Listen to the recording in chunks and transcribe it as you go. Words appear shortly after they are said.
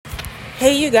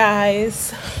Hey you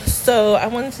guys, so I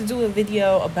wanted to do a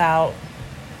video about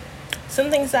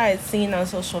some things that I had seen on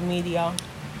social media.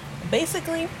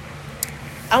 Basically,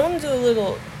 I want to do a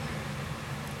little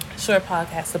short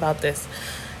podcast about this.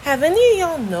 Have any of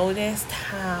y'all noticed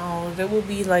how there will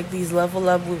be like these level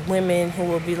up with women who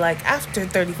will be like, after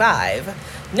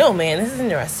 35, no man is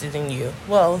interested in you?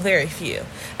 Well, very few.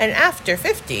 And after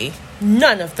 50,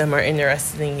 none of them are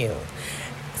interested in you.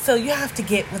 So you have to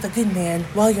get with a good man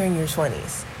while you're in your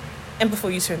 20s and before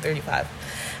you turn 35.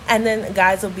 And then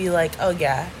guys will be like, oh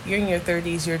yeah, you're in your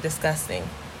 30s, you're disgusting.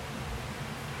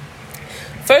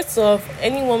 First off,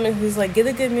 any woman who's like, get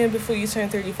a good man before you turn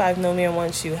 35, no man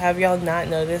wants you. Have y'all not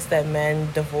noticed that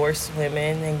men divorce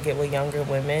women and get with younger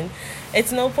women?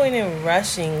 It's no point in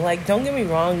rushing. Like, don't get me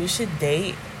wrong, you should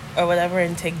date or whatever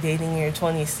and take dating in your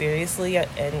 20s seriously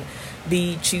and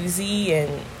be choosy and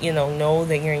know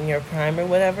that you're in your prime or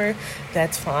whatever.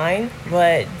 That's fine,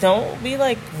 but don't be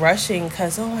like rushing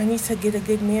because I need to get a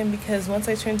good man because once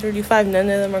I turn 35 none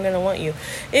of them are going to want you.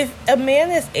 If a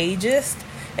man is ageist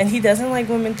and he doesn't like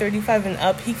women 35 and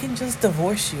up, he can just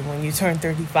divorce you when you turn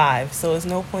 35. So there's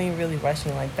no point in really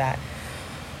rushing like that.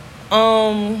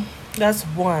 That's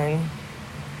one.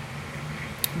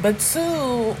 But two,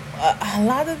 a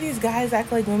lot of these guys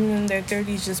act like women in their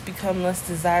 30s just become less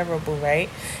desirable, right?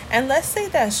 And let's say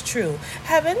that's true.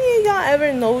 Have any of y'all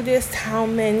ever noticed how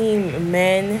many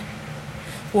men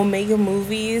will make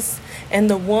movies and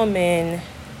the woman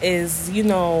is,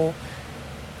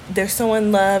 they're so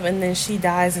in love and then she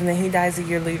dies and then he dies a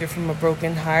year later from a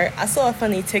broken heart? I saw a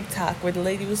funny TikTok where the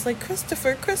lady was like,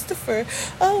 Christopher,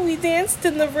 oh, we danced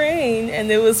in the rain.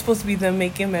 And it was supposed to be them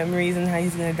making memories and how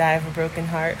he's going to die of a broken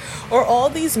heart. Or all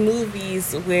these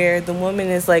movies where the woman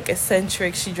is like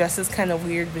eccentric, she dresses kind of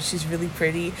weird, but she's really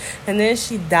pretty. And then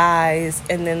she dies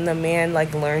and then the man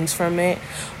like learns from it.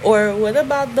 Or what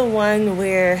about the one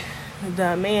where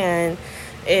the man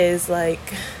is like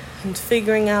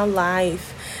figuring out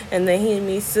life and then he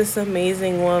meets this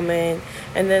amazing woman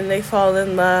and then they fall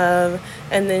in love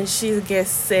and then she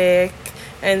gets sick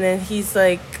and then he's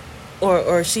like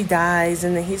or she dies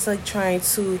and then he's like trying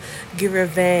to get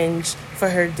revenge for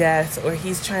her death, or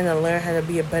he's trying to learn how to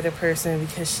be a better person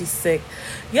because she's sick.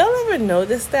 Y'all ever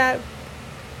notice that?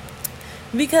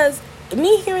 Because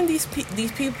me hearing these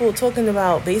people talking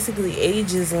about basically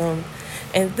ageism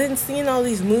and then seeing all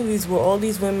these movies where all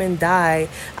these women die,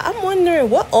 I'm wondering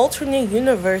what alternate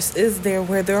universe is there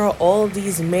where there are all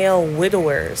these male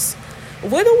widowers?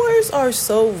 Widowers are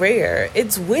so rare.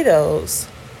 It's widows.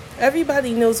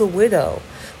 Everybody knows a widow.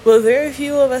 But very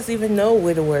few of us even know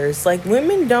widowers. Like,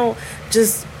 women don't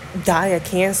just die of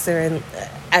cancer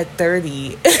at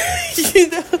 30,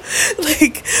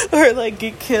 or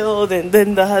get killed and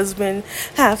then the husband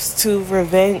has to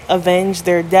avenge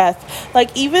their death.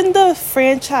 Like, even the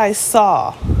franchise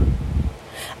Saw,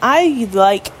 I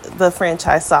like the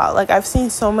franchise Saw. Like, I've seen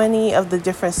so many of the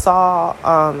different Saw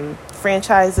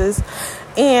franchises,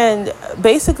 and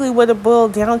basically what it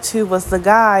boiled down to was the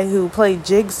guy who played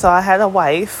Jigsaw had a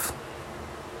wife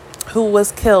who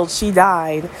was killed. She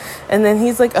died, and then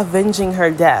he's like avenging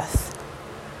her death.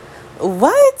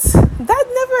 What? That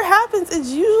never happens.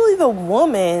 It's usually the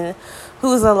woman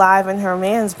who's alive and her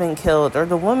man's been killed, or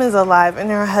the woman's alive and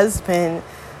her husband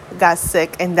got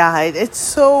sick and died. It's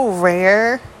so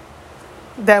rare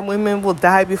that women will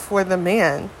die before the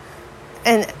man.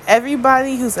 And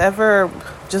everybody who's ever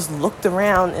just looked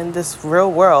around in this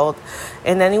real world,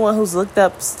 and anyone who's looked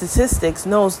up statistics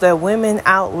knows that women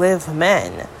outlive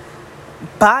men.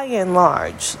 By and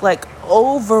large, like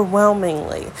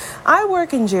overwhelmingly. I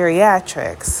work in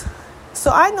geriatrics, so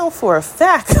I know for a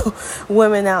fact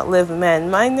women outlive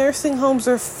men. My nursing homes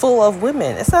are full of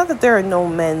women. It's not that there are no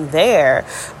men there,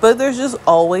 but there's just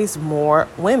always more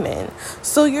women.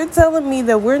 So you're telling me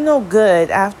that we're no good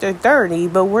after 30,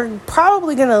 but we're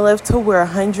probably going to live till we're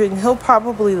 100, and he'll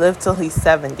probably live till he's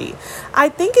 70. I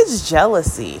think it's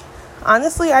jealousy.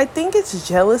 Honestly, I think it's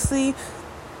jealousy.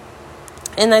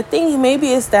 And I think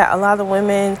maybe it's that a lot of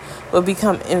women will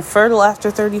become infertile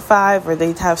after 35, or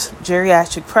they have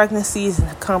geriatric pregnancies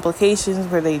and complications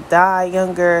where they die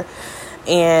younger.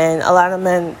 And a lot of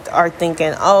men are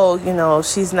thinking,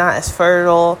 she's not as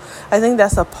fertile. I think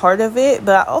that's a part of it.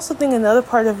 But I also think another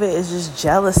part of it is just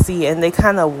jealousy. And they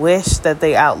kind of wish that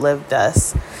they outlived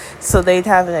us, so they'd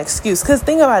have an excuse. Because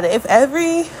think about it. If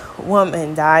every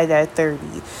woman died at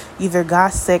 30, either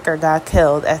got sick or got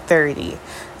killed at 30,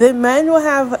 then men will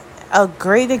have a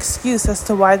great excuse as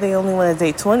to why they only want to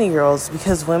date 20-year-olds,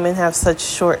 because women have such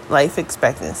short life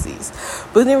expectancies.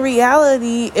 But in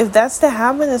reality, if that's to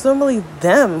happen, it's normally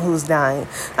them who's dying.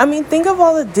 I mean, think of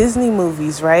all the Disney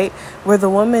movies, right? Where the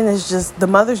mother's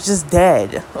just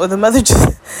dead, or the mother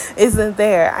just isn't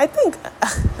there. I think,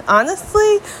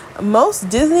 honestly, most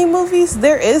Disney movies,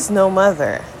 there is no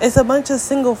mother. It's a bunch of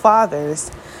single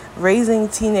fathers raising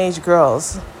teenage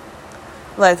girls.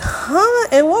 Like, huh?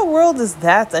 In what world is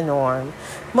that the norm?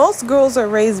 Most girls are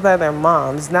raised by their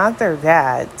moms, not their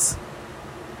dads.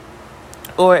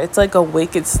 Or it's like a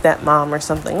wicked stepmom or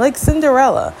something. Like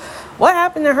Cinderella. What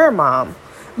happened to her mom?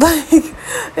 Like,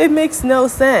 it makes no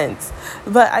sense.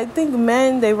 But I think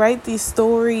men, they write these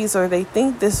stories, or they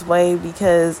think this way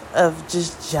because of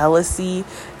just jealousy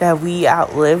that we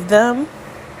outlive them.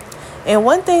 And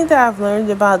one thing that I've learned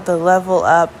about the Level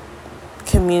Up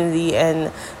community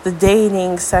and the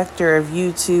dating sector of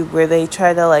YouTube, where they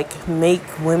try to like make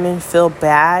women feel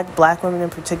bad, black women in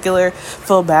particular,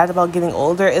 feel bad about getting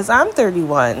older, is I'm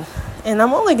 31 and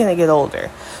I'm only gonna get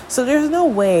older. So there's no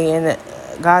way in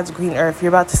God's green earth you're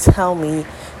about to tell me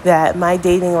that my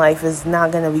dating life is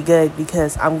not going to be good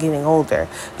because I'm getting older.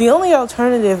 The only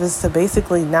alternative is to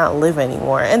basically not live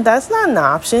anymore. And that's not an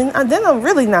option. And then I'm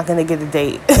really not going to get a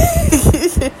date.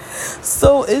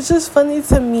 So it's just funny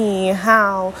to me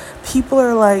how people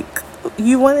are like,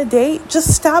 you want to date?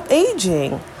 Just stop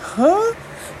aging. Huh?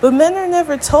 But men are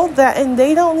never told that, and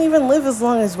they don't even live as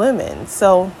long as women.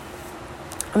 So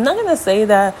I'm not going to say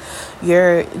that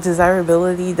your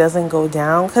desirability doesn't go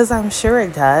down, because I'm sure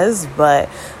it does, but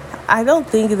I don't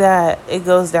think that it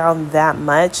goes down that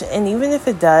much. And even if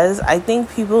it does, I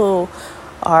think people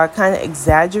are kind of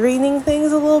exaggerating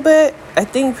things a little bit. I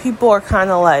think people are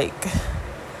kind of like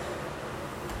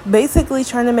basically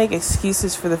trying to make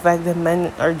excuses for the fact that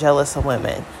men are jealous of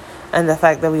women and the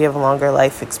fact that we have longer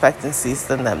life expectancies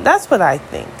than them. That's what I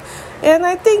think. And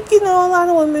I think, a lot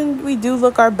of women, we do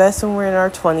look our best when we're in our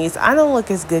 20s. I don't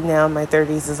look as good now in my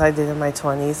 30s as I did in my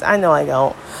 20s. I know I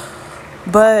don't.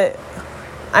 But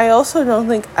I also don't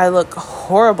think I look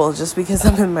horrible just because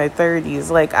I'm in my 30s.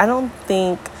 Like, I don't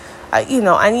think,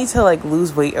 I need to, like,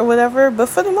 lose weight or whatever. But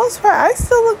for the most part, I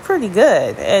still look pretty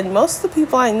good. And most of the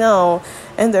people I know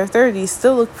in their 30s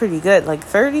still look pretty good. Like,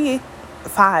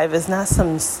 35 is not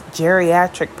some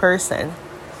geriatric person.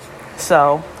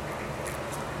 So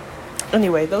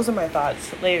anyway, those are my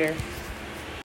thoughts. Later.